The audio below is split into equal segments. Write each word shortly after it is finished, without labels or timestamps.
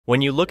When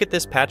you look at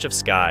this patch of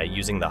sky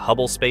using the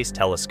Hubble Space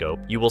Telescope,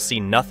 you will see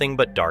nothing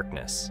but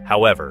darkness.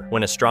 However,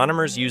 when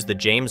astronomers used the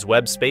James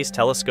Webb Space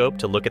Telescope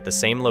to look at the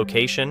same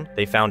location,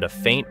 they found a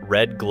faint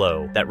red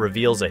glow that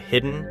reveals a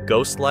hidden,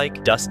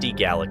 ghost-like, dusty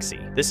galaxy.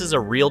 This is a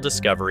real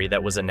discovery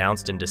that was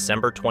announced in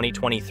December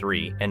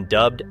 2023 and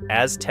dubbed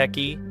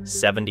Azteki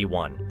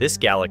 71. This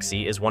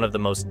galaxy is one of the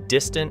most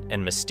distant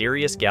and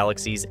mysterious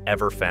galaxies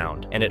ever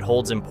found, and it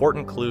holds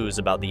important clues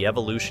about the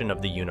evolution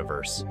of the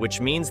universe, which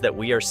means that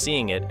we are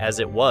seeing it as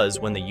it was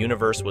when the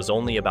universe was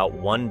only about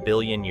 1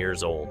 billion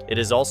years old. It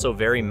is also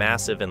very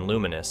massive and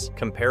luminous,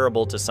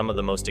 comparable to some of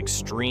the most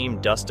extreme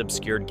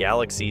dust-obscured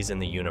galaxies in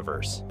the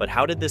universe. But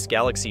how did this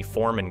galaxy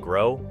form and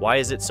grow? Why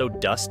is it so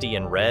dusty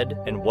and red?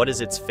 And what is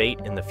its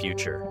fate in the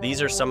future?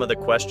 These are some of the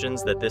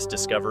questions that this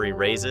discovery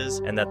raises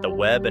and that the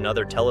Webb and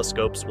other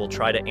telescopes will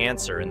try to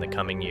answer in the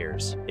coming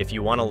years. If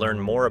you want to learn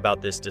more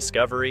about this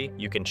discovery,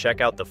 you can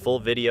check out the full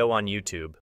video on YouTube.